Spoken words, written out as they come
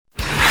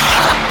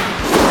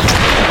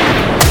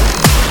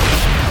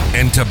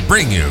and to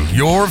bring you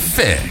your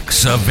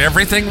fix of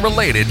everything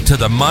related to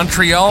the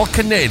Montreal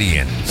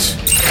Canadiens.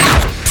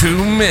 Two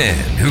men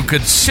who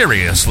could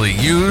seriously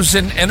use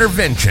an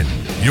intervention.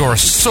 Your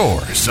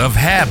source of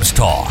Habs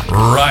talk,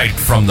 right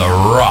from the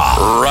rock.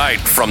 Right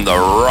from the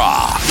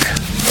rock.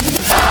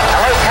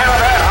 Hello,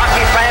 Canada,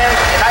 hockey fans,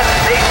 United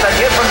States, and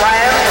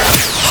Newfoundland.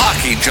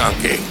 Hockey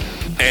Junkie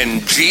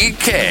and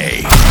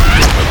GK.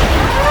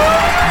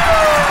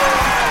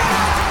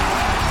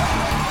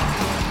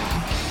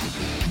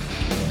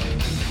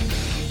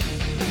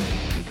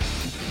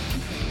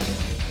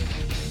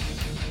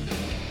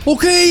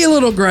 Okay, you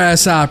little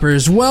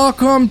grasshoppers,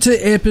 welcome to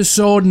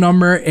episode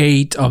number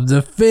 8 of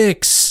The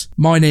Fix.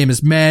 My name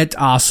is Matt,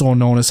 also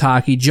known as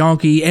Hockey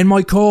Junkie, and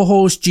my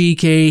co-host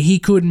GK, he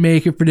couldn't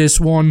make it for this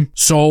one,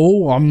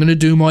 so I'm gonna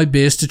do my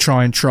best to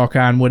try and truck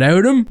on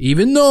without him,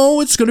 even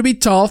though it's gonna be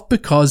tough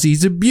because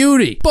he's a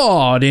beauty.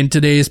 But in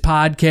today's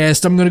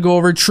podcast, I'm gonna go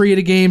over 3 of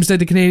the games that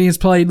the Canadiens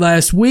played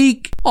last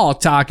week. I'll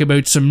talk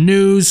about some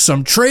news,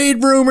 some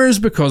trade rumors,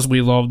 because we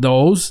love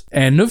those,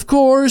 and of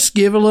course,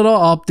 give a little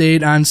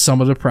update on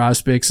some of the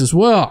prospects as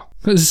well,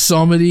 because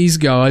some of these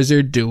guys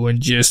are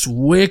doing just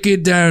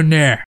wicked down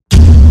there.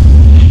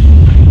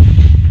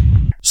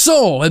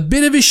 So, a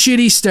bit of a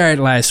shitty start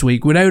last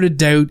week, without a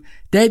doubt.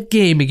 That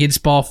game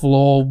against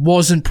Buffalo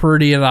wasn't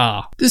pretty at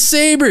all. The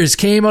Sabres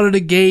came out of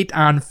the gate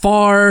on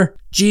fire.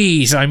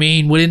 Jeez, I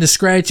mean, within the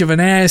scratch of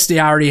an ass, they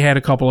already had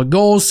a couple of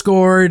goals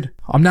scored.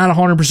 I'm not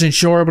 100%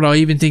 sure, but I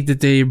even think that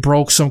they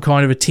broke some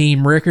kind of a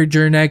team record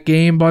during that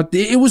game, but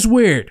it was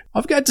weird.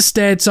 I've got the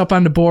stats up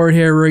on the board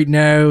here right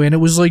now, and it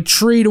was like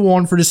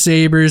 3-1 for the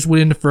Sabres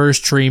within the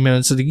first 3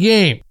 minutes of the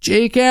game.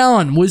 Jake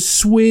Allen was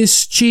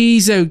Swiss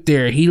cheese out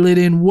there. He let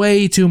in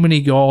way too many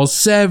goals,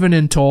 7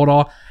 in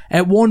total.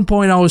 At one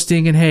point, I was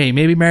thinking, hey,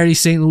 maybe Marty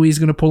St. Louis is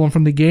going to pull him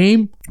from the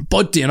game.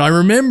 But then I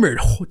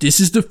remembered, this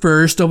is the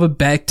first of a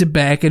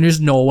back-to-back, and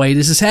there's no way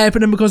this is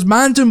happening because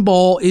Mountain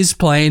Ball is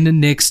playing the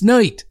next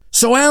night.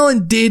 So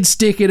Allen did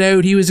stick it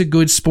out. He was a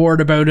good sport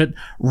about it.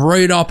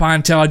 Right up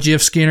until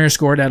Jeff Skinner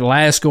scored that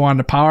last goal on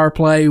the power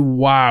play.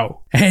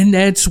 Wow. And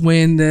that's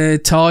when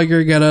the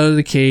Tiger got out of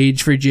the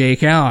cage for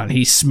Jake Allen.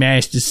 He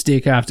smashed his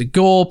stick off the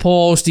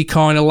goalpost. He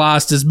kind of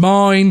lost his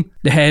mind.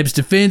 The Habs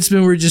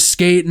defensemen were just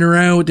skating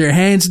around with their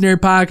hands in their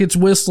pockets,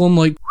 whistling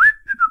like...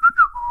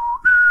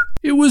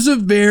 It was a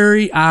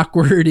very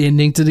awkward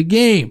ending to the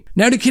game.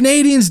 Now, the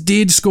Canadiens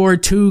did score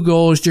 2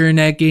 goals during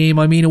that game.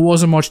 I mean, it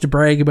wasn't much to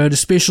brag about,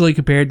 especially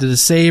compared to the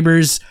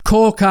Sabres.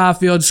 Cole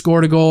Caulfield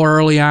scored a goal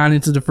early on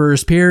into the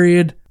first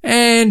period,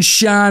 and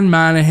Sean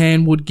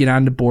Monahan would get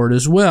on the board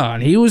as well.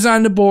 And he was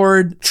on the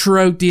board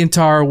throughout the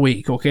entire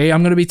week, okay?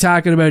 I'm going to be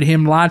talking about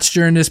him lots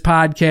during this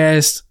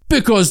podcast,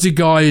 because the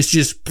guy is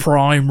just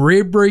prime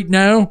rib right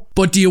now.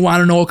 But do you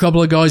want to know a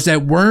couple of guys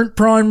that weren't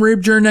prime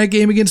rib during that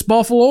game against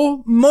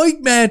Buffalo? Mike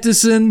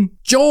Matheson,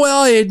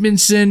 Joel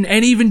Edmondson,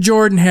 and even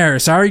Jordan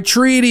Harris. Alright,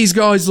 3 of these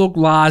guys looked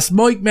lost.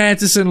 Mike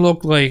Matheson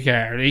looked like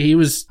he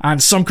was on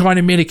some kind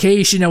of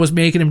medication that was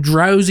making him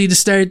drowsy to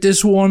start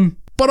this one.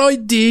 But I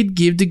did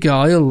give the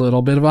guy a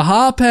little bit of a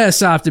hot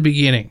pass off the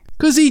beginning,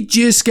 because he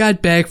just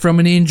got back from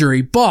an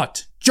injury.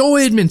 But Joe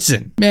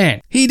Edmondson, man,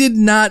 he did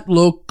not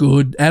look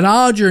good at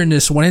all during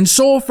this one. And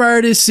so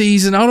far this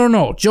season, I don't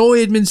know, Joe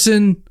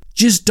Edmondson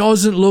just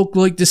doesn't look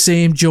like the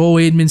same Joe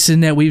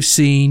Edmondson that we've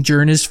seen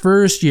during his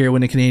first year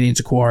when the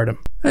Canadiens acquired him.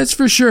 That's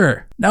for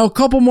sure. Now, a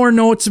couple more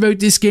notes about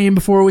this game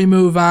before we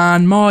move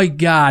on. My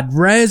God,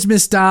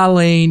 Rasmus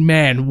Dahlin,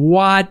 man,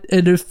 what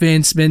a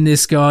defenseman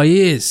this guy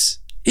is.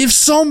 If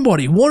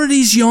somebody, one of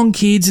these young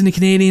kids in the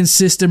Canadian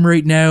system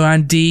right now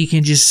on D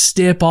can just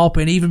step up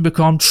and even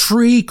become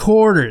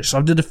 3/4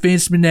 of the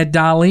defenseman that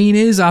Dahlin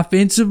is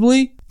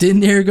offensively,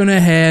 then they're going to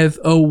have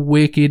a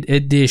wicked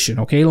addition.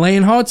 Okay,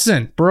 Lane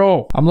Hutson,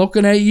 bro, I'm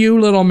looking at you,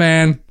 little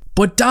man.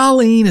 But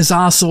Dahlin is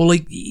also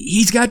like,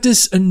 he's got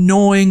this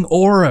annoying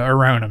aura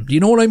around him. Do you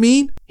know what I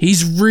mean?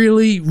 He's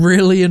really,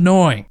 really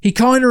annoying. He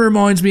kind of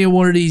reminds me of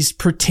one of these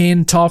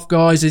pretend tough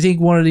guys. I think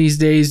one of these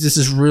days this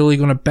is really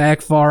going to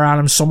backfire on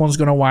him. Someone's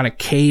going to want to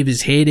cave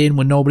his head in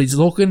when nobody's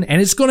looking,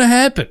 and it's going to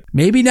happen.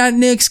 Maybe not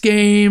next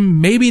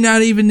game, maybe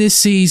not even this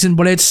season,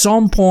 but at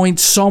some point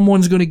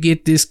someone's going to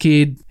get this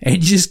kid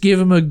and just give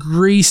him a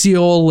greasy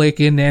old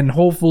licking, and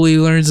hopefully he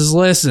learns his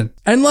lesson.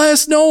 And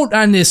last note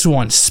on this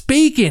one,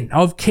 speaking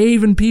of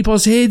caving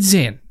people's heads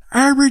in,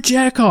 Arber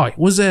Xhekaj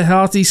was a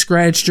healthy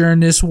scratch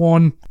during this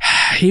one.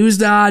 He was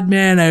the odd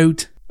man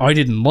out. I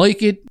didn't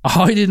like it.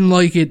 I didn't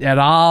like it at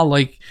all.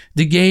 Like,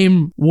 the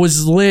game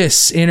was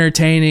less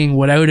entertaining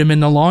without him in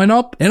the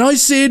lineup. And I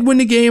said when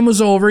the game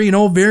was over,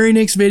 very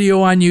next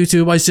video on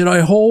YouTube, I said, I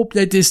hope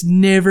that this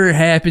never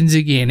happens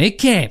again. It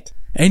can't.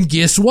 And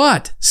guess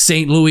what?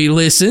 St. Louis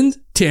listened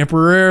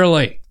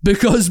temporarily.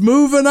 Because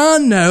moving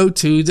on now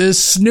to the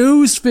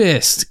snooze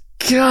fest.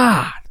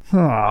 God.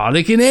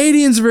 The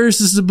Canadiens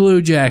versus the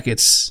Blue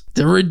Jackets.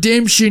 The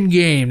redemption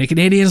game. The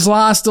Canadiens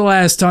lost the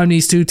last time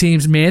these two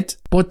teams met,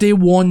 but they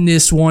won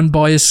this one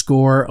by a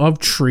score of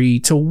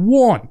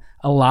 3-1.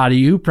 A lot of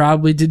you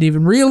probably didn't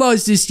even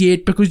realize this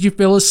yet because you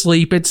fell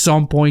asleep at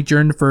some point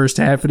during the first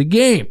half of the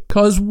game.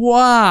 Cause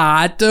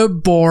what a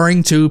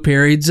boring 2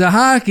 periods of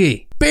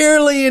hockey.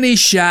 Barely any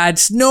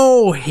shots,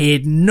 no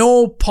hitting,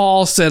 no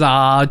pulse at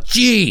all.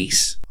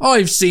 Jeez.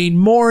 I've seen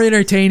more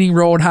entertaining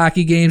road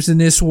hockey games than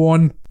this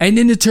one. And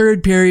then the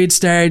third period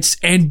starts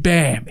and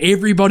bam,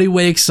 everybody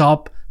wakes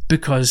up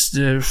because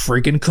the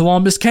freaking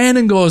Columbus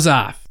cannon goes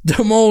off.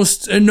 The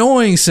most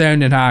annoying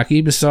sound in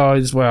hockey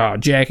besides, well,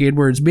 Jack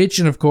Edwards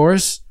bitching, of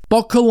course.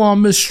 But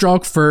Columbus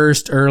struck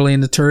first early in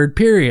the third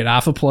period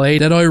off a play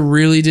that I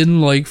really didn't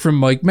like from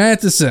Mike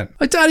Matheson.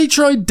 I thought he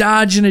tried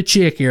dodging a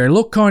chick here. It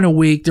looked kind of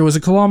weak. There was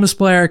a Columbus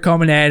player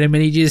coming at him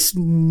and he just,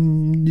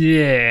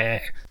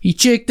 He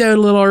chicked out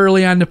a little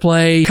early on the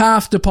play,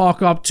 coughed the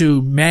puck up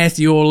to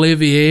Matthew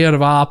Olivier, out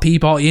of all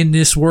people in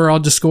this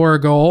world, to score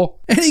a goal.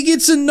 And he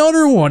gets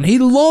another one. He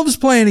loves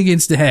playing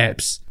against the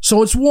Habs.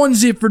 So it's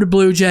 1-0 for the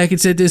Blue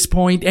Jackets at this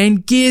point,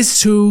 and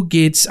guess who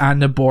gets on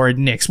the board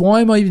next?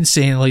 Why am I even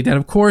saying it like that?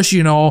 Of course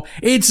you know,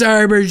 it's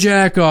Arber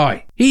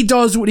Xhekaj. He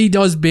does what he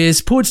does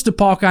best, puts the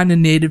puck on the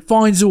net, it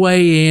finds a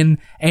way in,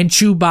 and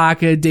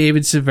Chewbacca,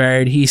 David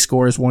Savard, he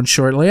scores one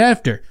shortly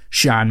after.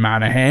 Sean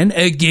Monahan,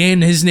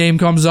 again his name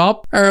comes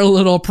up. Our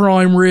little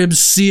prime rib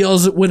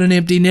seals it with an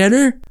empty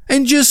netter.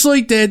 And just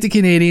like that, the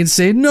Canadiens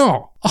say,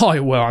 no, I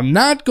will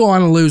not go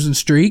on a losing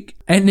streak.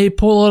 And they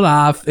pull it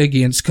off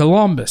against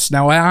Columbus.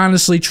 Now, I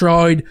honestly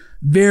tried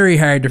very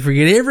hard to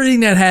forget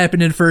everything that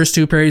happened in the first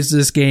 2 periods of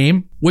this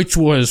game, which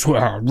was,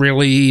 well,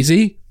 really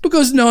easy,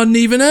 because nothing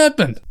even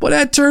happened. But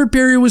that third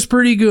period was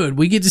pretty good.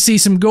 We get to see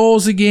some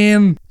goals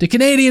again. The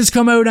Canadiens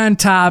come out on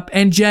top,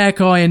 and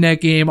Xhekaj in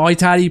that game, I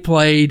thought he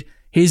played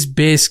his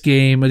best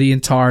game of the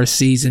entire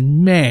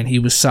season. Man, he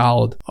was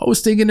solid. I was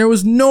thinking there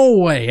was no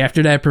way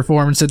after that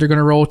performance that they're going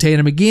to rotate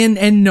him again,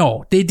 and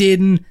no, they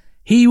didn't.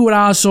 He would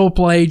also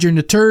play during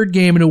the third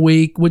game of the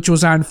week, which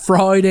was on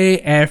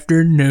Friday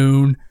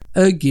afternoon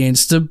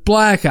against the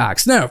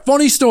Blackhawks. Now,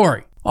 funny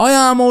story. I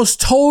almost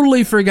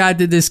totally forgot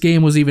that this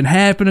game was even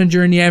happening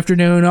during the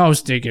afternoon. I was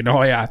thinking,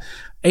 oh yeah,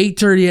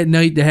 8:30 at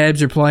night the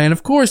Habs are playing.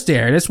 Of course they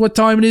are. That's what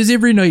time it is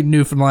every night in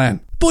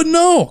Newfoundland. But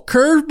no,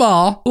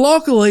 curveball.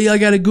 Luckily, I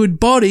got a good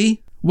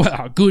buddy.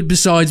 Well, good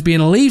besides being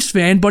a Leafs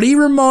fan, but he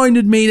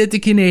reminded me that the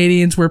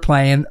Canadiens were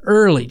playing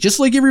early, just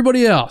like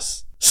everybody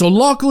else. So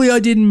luckily I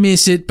didn't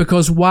miss it,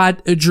 because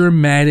what a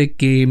dramatic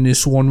game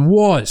this one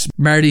was.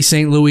 Marty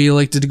St. Louis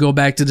elected to go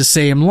back to the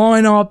same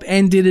lineup,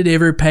 and did it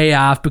ever pay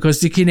off because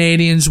the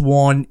Canadiens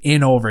won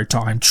in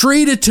overtime.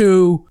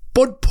 3-2.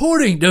 But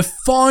putting the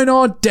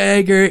final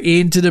dagger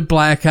into the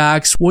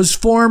Blackhawks was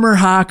former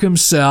Hawk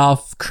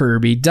himself,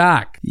 Kirby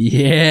Dach.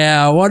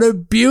 Yeah, what a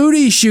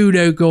beauty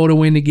shootout goal to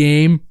win the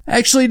game.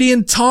 Actually, the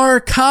entire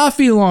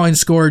Coffee line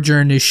scored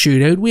during this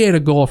shootout. We had a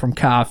goal from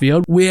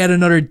Caulfield. We had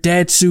another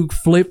Datsuk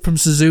flip from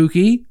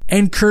Suzuki.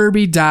 And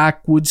Kirby Dach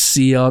would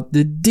seal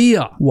the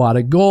deal. What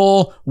a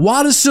goal.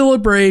 What a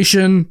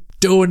celebration.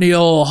 Doing the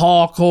old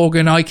Hulk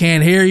Hogan I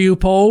can't hear you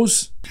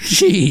pose.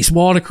 Jeez,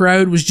 while the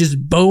crowd was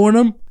just booing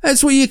him.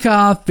 That's what you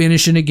call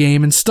finishing a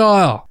game in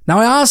style. Now,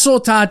 I also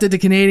thought that the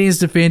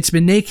Canadiens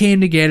defensemen, they came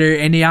together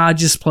and they all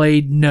just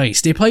played nice.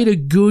 They played a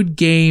good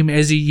game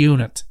as a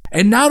unit.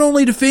 And not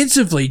only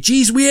defensively,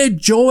 geez, we had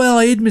Joel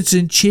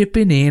Edmondson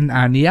chipping in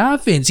on the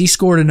offense. He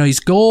scored a nice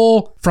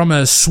goal from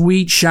a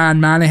sweet Sean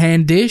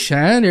Monahan dish.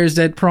 There's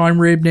that prime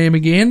rib name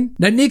again.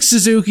 Now, Nick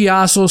Suzuki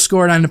also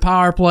scored on the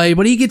power play,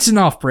 but he gets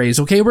enough praise,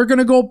 okay? We're going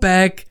to go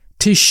back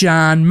to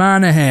Sean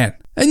Monahan.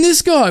 And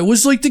this guy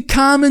was like the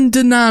common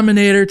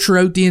denominator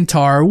throughout the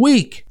entire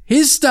week.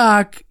 His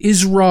stock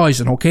is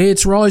rising, okay?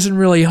 It's rising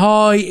really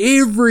high.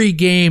 Every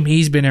game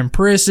he's been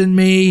impressing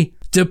me.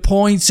 The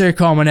points are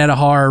coming at a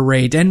higher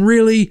rate. And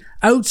really,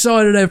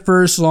 outside of that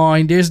first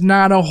line, there's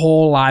not a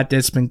whole lot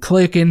that's been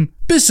clicking.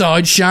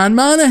 Besides Sean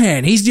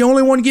Monahan, he's the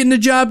only one getting the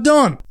job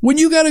done. When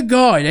you got a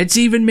guy that's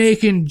even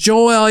making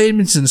Joel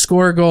Edmondson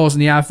score goals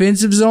in the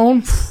offensive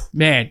zone,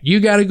 man,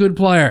 you got a good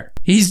player.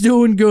 He's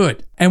doing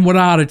good. And with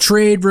all the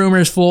trade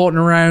rumors floating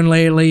around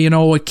lately,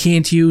 with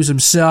Kent Hughes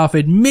himself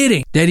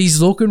admitting that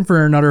he's looking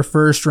for another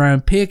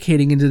first-round pick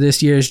heading into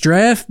this year's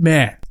draft,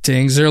 man,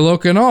 things are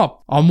looking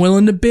up. I'm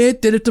willing to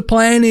bet that if the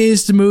plan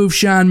is to move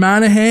Sean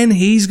Monahan,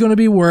 he's going to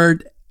be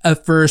worth a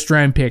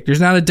first-round pick.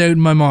 There's not a doubt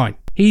in my mind.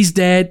 He's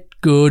that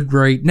good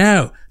right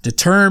now. The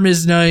term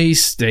is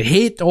nice. The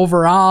hit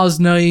overall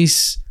is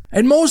nice.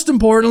 And most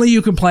importantly,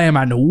 you can play him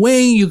on the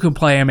wing, you can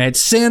play him at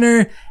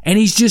center, and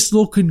he's just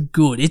looking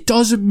good. It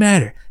doesn't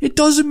matter. It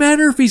doesn't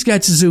matter if he's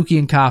got Suzuki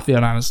and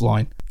Caulfield on his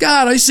line.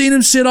 God, I seen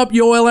him sit up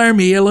Yoel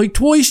Armia like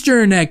twice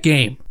during that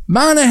game.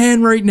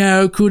 Monahan right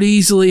now could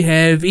easily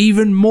have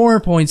even more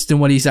points than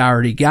what he's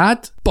already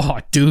got,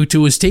 but due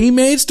to his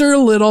teammates, they're a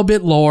little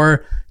bit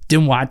lower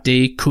than what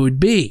they could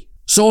be.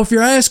 So if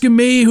you're asking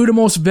me who the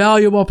most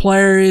valuable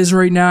player is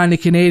right now on the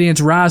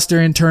Canadiens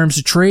roster in terms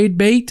of trade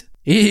bait,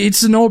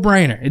 it's a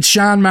no-brainer. It's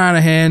Sean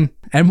Monahan.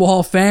 And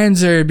while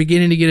fans are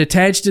beginning to get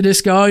attached to this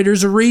guy,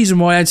 there's a reason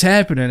why that's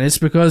happening. It's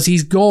because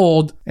he's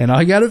gold. And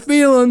I got a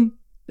feeling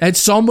that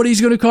somebody's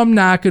going to come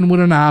knocking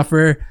with an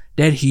offer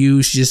that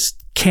Hughes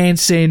just can't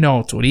say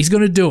no to it. He's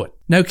going to do it.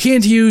 Now,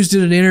 Kent Hughes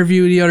did an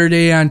interview the other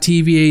day on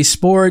TVA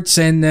Sports,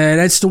 and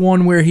that's the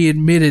one where he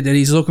admitted that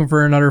he's looking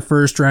for another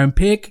first-round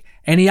pick.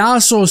 And he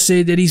also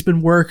said that he's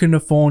been working the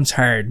phones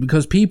hard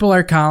because people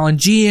are calling,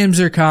 GMs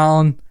are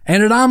calling,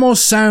 and it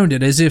almost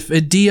sounded as if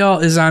a deal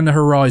is on the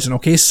horizon,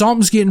 okay?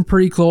 Something's getting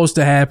pretty close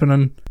to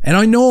happening. And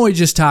I know I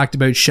just talked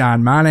about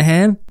Sean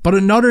Monahan, but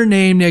another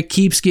name that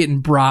keeps getting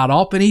brought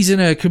up, and he's in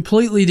a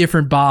completely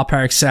different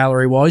ballpark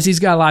salary-wise, he's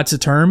got lots of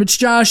term, it's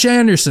Josh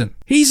Anderson.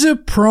 He's a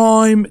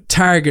prime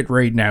target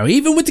right now,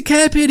 even with the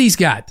cap hit he's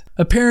got.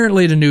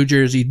 Apparently the New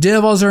Jersey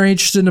Devils are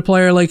interested in a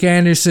player like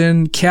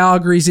Anderson,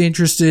 Calgary's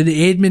interested,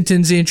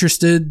 Edmonton's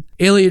interested.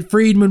 Elliot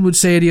Friedman would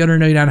say the other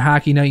night on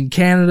Hockey Night in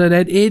Canada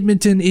that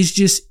Edmonton is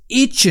just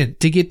itching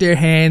to get their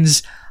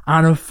hands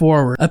on a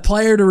forward, a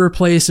player to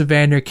replace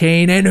Evander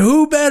Kane, and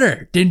who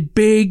better than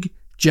big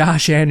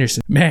Josh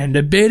Anderson. Man,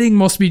 the bidding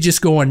must be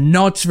just going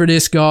nuts for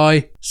this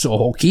guy.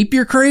 So keep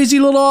your crazy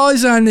little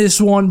eyes on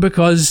this one,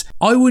 because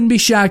I wouldn't be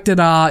shocked at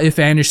all if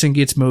Anderson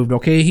gets moved,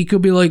 okay? He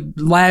could be like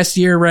last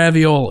year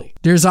Ravioli.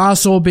 There's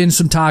also been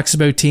some talks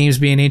about teams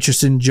being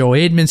interested in Joe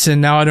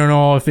Edmondson. Now, I don't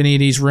know if any of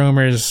these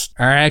rumors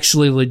are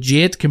actually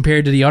legit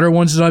compared to the other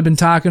ones that I've been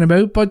talking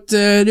about, but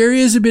there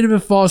is a bit of a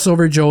fuss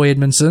over Joe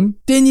Edmondson.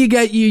 Then you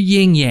got your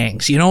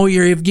yin-yangs, you know,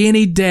 your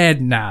Evgeny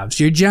Dadonovs,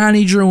 your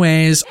Johnny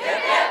Drouins.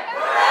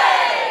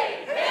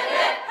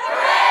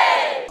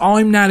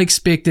 I'm not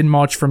expecting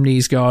much from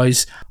these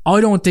guys.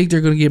 I don't think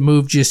they're going to get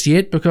moved just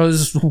yet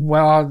because,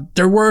 well,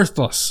 they're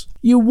worthless.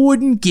 You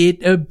wouldn't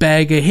get a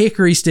bag of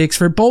hickory sticks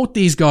for both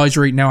these guys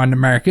right now on the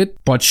market.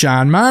 But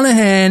Sean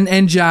Monahan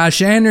and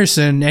Josh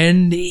Anderson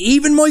and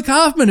even Mike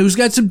Hoffman, who's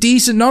got some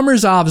decent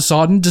numbers all of a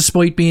sudden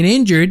despite being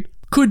injured,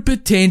 could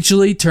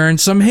potentially turn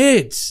some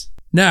heads.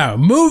 Now,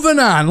 moving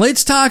on,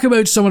 let's talk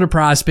about some of the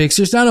prospects.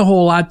 There's not a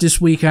whole lot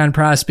this week on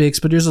prospects,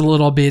 but there's a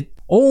little bit.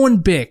 Owen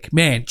Beck,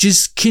 man,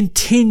 just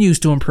continues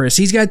to impress.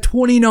 He's got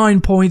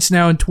 29 points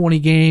now in 20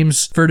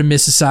 games for the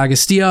Mississauga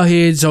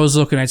Steelheads. I was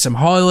looking at some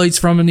highlights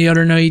from him the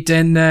other night,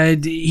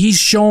 and he's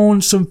shown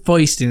some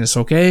feistiness,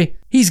 okay?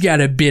 He's got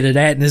a bit of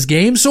that in his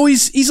game, so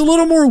he's a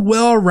little more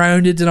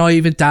well-rounded than I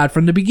even thought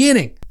from the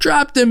beginning.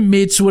 Dropped a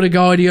mitts with a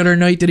guy the other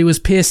night that he was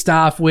pissed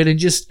off with and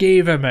just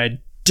gave him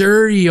a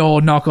dirty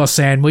old knuckle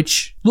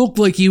sandwich. Looked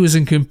like he was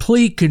in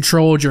complete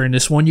control during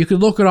this one. You can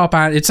look it up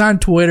it's on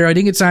Twitter. I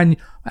think it's on,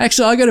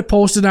 actually I got it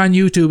posted on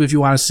YouTube if you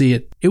want to see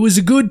it. It was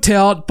a good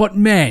tell, but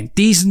man,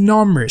 these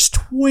numbers,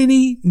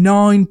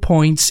 29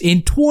 points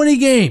in 20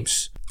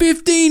 games,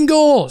 15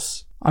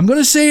 goals. I'm going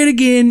to say it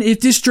again.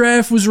 If this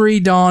draft was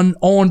redone,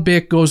 Owen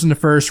Beck goes in the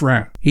first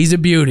round. He's a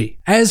beauty.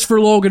 As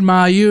for Logan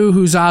Mailloux,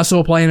 who's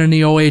also playing in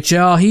the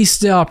OHL, he's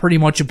still pretty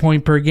much a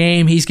point per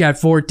game. He's got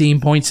 14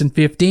 points in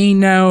 15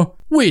 now,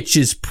 which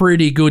is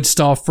pretty good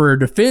stuff for a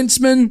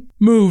defenseman.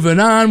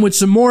 Moving on with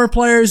some more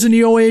players in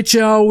the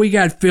OHL, we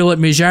got Filip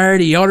Mesar,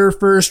 the other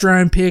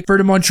first-round pick for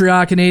the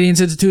Montreal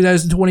Canadiens at the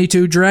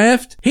 2022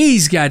 draft.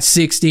 He's got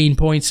 16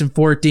 points in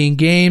 14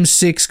 games,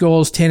 6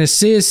 goals, 10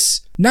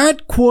 assists.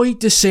 Not quite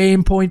the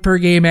same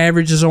point-per-game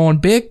average as Owen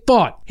Beck,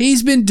 but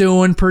he's been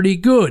doing pretty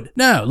good.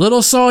 Now,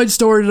 little side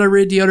story that I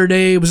read the other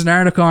day, it was an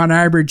article on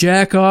Arber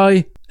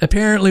Xhekaj.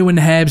 Apparently, when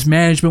the Habs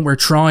management were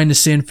trying to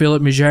send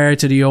Filip Mesar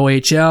to the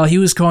OHL, he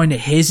was kind of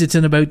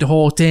hesitant about the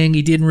whole thing.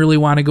 He didn't really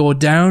want to go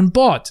down,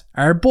 but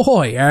our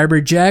boy,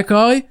 Arber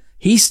Xhekaj,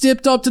 he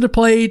stepped up to the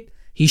plate.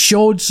 He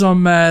showed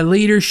some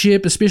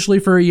leadership, especially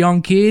for a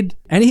young kid,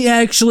 and he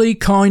actually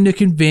kind of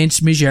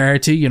convinced Mesar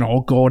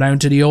to, go down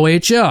to the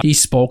OHL. He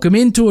spoke him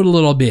into it a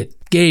little bit.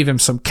 Gave him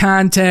some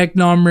contact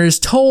numbers,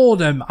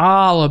 told him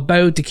all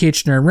about the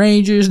Kitchener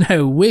Rangers and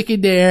how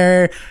wicked they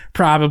are.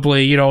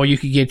 Probably, you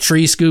could get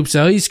 3 scoops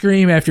of ice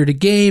cream after the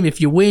game. If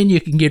you win,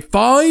 you can get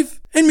 5.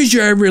 And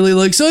Mesar really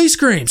likes ice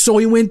cream, so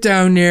he went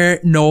down there,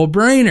 no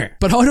brainer.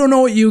 But I don't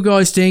know what you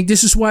guys think.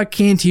 This is what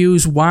Kent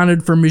Hughes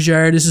wanted from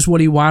Mesar. This is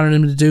what he wanted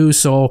him to do.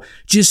 So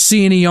just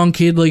seeing a young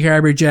kid like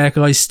Arber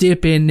Xhekaj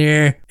step in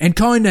there and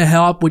kind of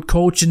help with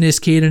coaching this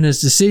kid in his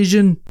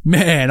decision,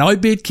 man, I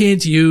bet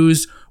Kent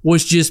Hughes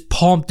was just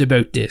pumped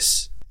about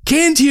this.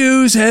 Kent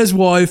Hughes has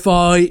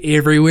Wi-Fi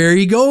everywhere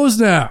he goes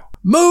now.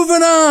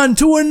 Moving on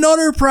to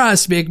another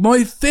prospect,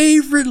 my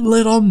favorite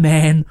little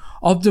man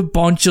of the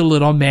bunch of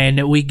little men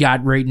that we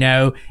got right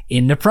now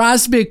in the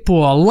prospect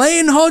pool,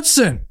 Lane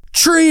Hutson.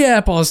 3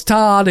 apples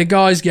tall. The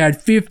guy's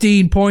got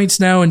 15 points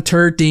now in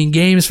 13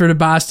 games for the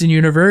Boston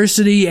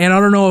University, and I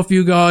don't know if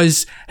you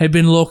guys have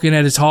been looking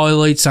at his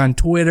highlights on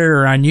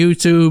Twitter or on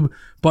YouTube,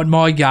 but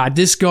my God,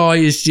 this guy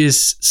is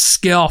just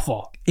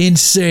skillful.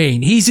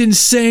 Insane. He's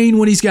insane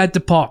when he's got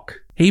the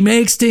puck. He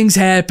makes things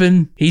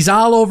happen. He's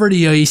all over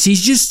the ice.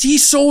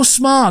 He's so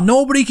small.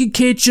 Nobody can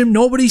catch him.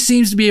 Nobody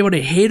seems to be able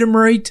to hit him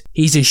right.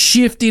 He's a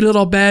shifty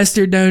little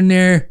bastard down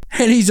there.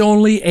 And he's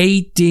only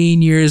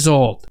 18 years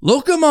old.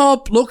 Look him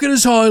up, look at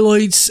his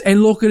highlights,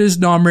 and look at his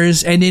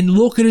numbers, and then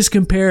look at his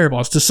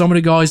comparables to some of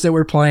the guys that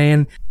were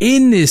playing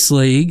in this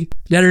league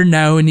that are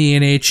now in the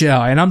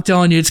NHL. And I'm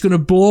telling you, it's going to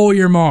blow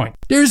your mind.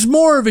 There's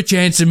more of a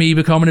chance of me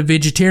becoming a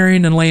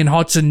vegetarian than Lane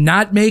Hutson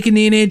not making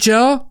the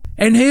NHL.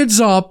 And heads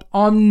up,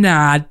 I'm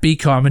not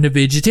becoming a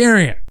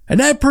vegetarian.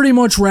 And that pretty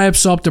much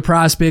wraps up the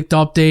prospect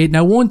update.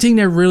 Now, one thing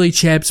that really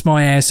chaps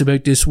my ass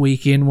about this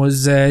weekend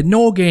was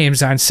no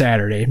games on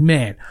Saturday.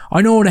 Man,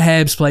 I know the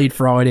Habs played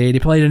Friday. They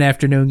played an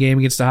afternoon game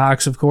against the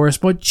Hawks, of course.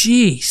 But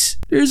jeez,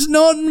 there's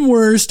nothing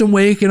worse than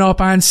waking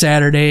up on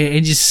Saturday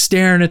and just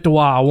staring at the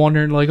wall,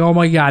 wondering like, oh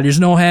my God, there's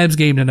no Habs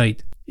game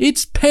tonight.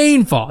 It's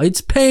painful.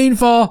 It's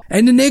painful.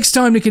 And the next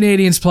time the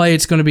Canadiens play,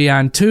 it's going to be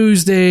on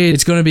Tuesday.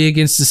 It's going to be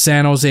against the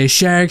San Jose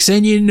Sharks.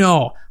 And you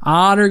know,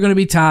 all they're going to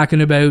be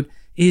talking about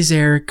is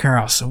Erik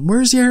Karlsson.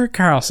 Where's Erik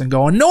Karlsson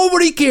going?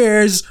 Nobody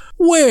cares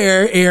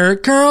where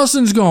Erik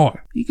Karlsson's going.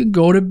 He can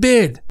go to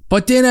bed.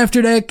 But then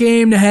after that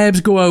game, the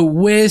Habs go out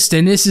west,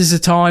 and this is a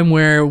time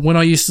where when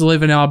I used to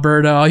live in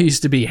Alberta, I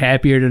used to be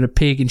happier than a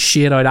pig and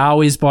shit. I'd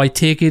always buy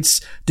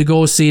tickets to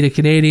go see the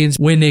Canadiens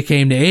when they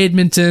came to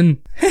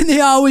Edmonton, and they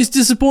always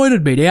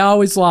disappointed me. They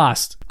always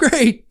lost.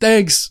 Great,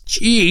 thanks.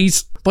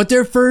 Jeez. But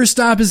their first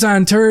stop is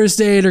on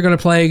Thursday. They're going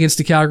to play against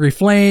the Calgary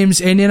Flames,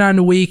 and then on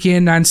the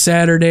weekend, on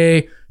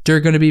Saturday, they're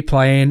going to be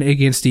playing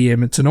against the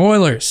Edmonton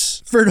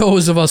Oilers. For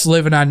those of us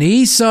living on the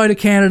east side of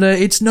Canada,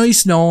 it's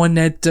nice knowing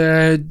that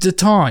the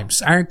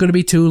times aren't going to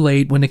be too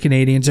late when the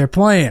Canadiens are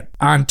playing.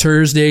 On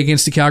Thursday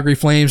against the Calgary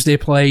Flames, they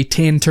play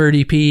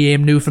 10:30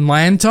 p.m.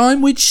 Newfoundland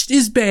time, which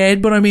is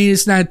bad, but I mean,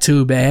 it's not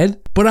too bad.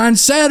 But on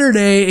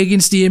Saturday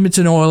against the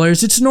Edmonton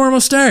Oilers, it's a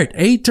normal start,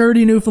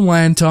 8:30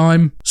 Newfoundland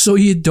time, so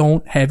you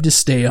don't have to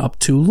stay up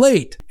too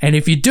late. And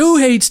if you do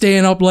hate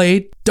staying up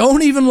late,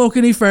 don't even look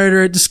any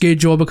further at the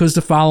schedule because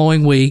the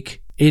following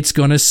week, it's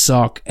gonna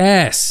suck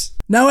ass.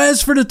 Now,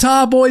 as for the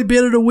tall boy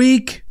bit of the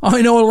week,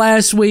 I know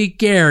last week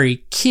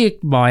Garry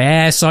kicked my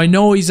ass. I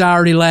know he's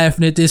already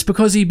laughing at this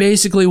because he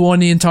basically won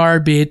the entire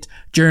bit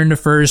during the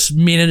first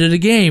minute of the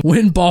game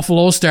when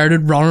Buffalo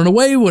started running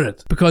away with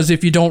it. Because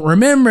if you don't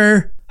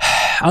remember,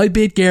 I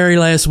bit Garry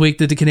last week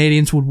that the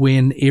Canadiens would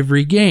win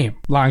every game.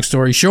 Long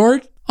story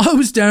short, I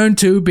was down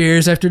 2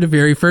 beers after the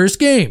very first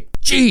game.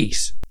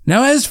 Jeez.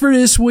 Now, as for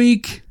this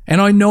week, and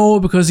I know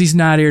because he's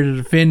not here to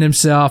defend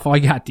himself, I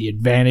got the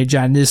advantage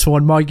on this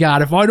one. My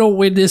God, if I don't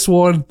win this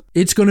one,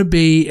 it's going to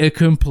be a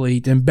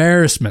complete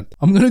embarrassment.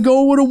 I'm going to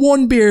go with a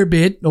 1 beer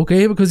bit,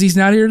 okay, because he's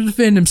not here to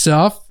defend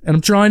himself, and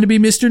I'm trying to be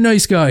Mr.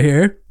 Nice Guy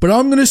here. But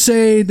I'm going to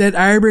say that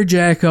Arber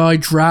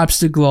Xhekaj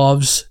drops the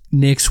gloves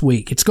next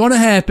week. It's going to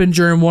happen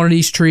during one of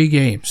these 3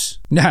 games.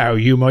 Now,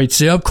 you might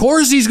say, of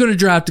course he's going to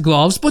drop the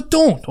gloves, but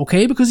don't,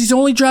 okay? Because he's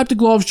only dropped the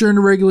gloves during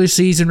the regular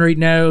season right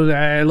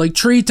now, like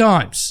 3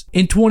 times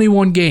in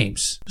 21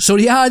 games. So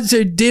the odds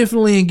are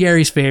definitely in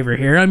Garry's favor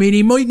here. I mean,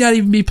 he might not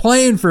even be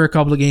playing for a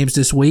couple of games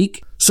this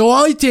week. So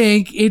I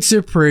think it's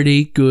a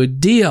pretty good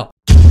deal.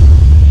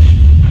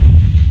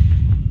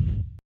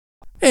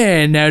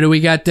 And now that we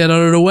got that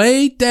out of the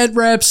way, that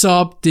wraps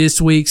up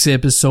this week's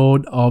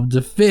episode of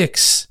The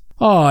Fix.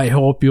 I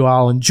hope you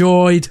all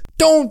enjoyed.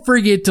 Don't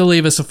forget to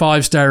leave us a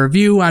 5-star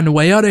review on the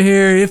way out of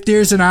here. If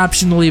there's an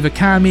option to leave a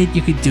comment,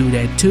 you could do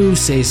that too.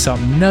 Say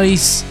something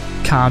nice.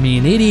 Call me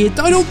an idiot.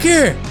 I don't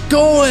care.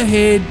 Go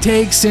ahead,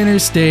 take center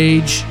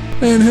stage.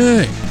 And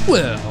hey,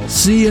 well,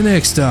 see you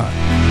next time.